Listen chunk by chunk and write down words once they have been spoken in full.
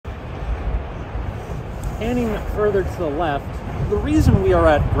Panning further to the left, the reason we are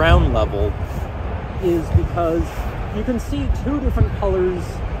at ground level is because you can see two different colors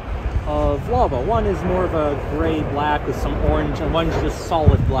of lava. One is more of a gray-black with some orange, and one's just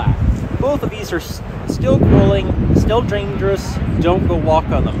solid black. Both of these are still cooling, still dangerous, don't go walk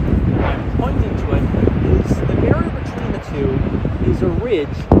on them. What I'm pointing to it is the area between the two is a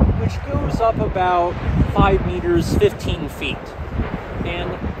ridge which goes up about 5 meters, 15 feet.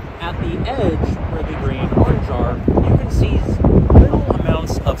 And at the edge, where the green and orange are, you can see little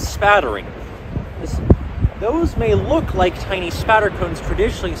amounts of spattering. Those may look like tiny spatter cones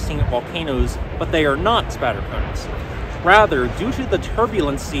traditionally seen at volcanoes, but they are not spatter cones. Rather, due to the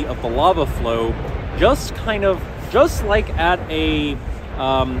turbulency of the lava flow, just like at a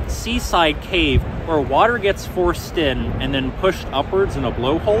seaside cave where water gets forced in and then pushed upwards in a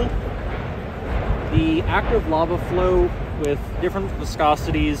blowhole, the active lava flow with different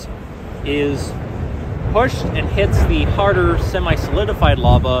viscosities is pushed and hits the harder semi-solidified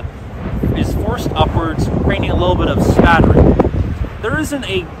lava, is forced upwards, creating a little bit of spattering. There isn't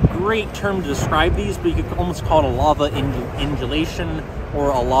a great term to describe these, but you could almost call it a lava indulation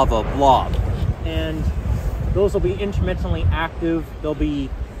or a lava blob. And those will be intermittently active. They'll be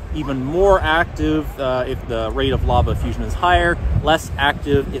even more active if the rate of lava effusion is higher, less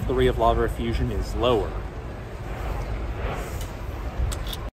active if the rate of lava effusion is lower.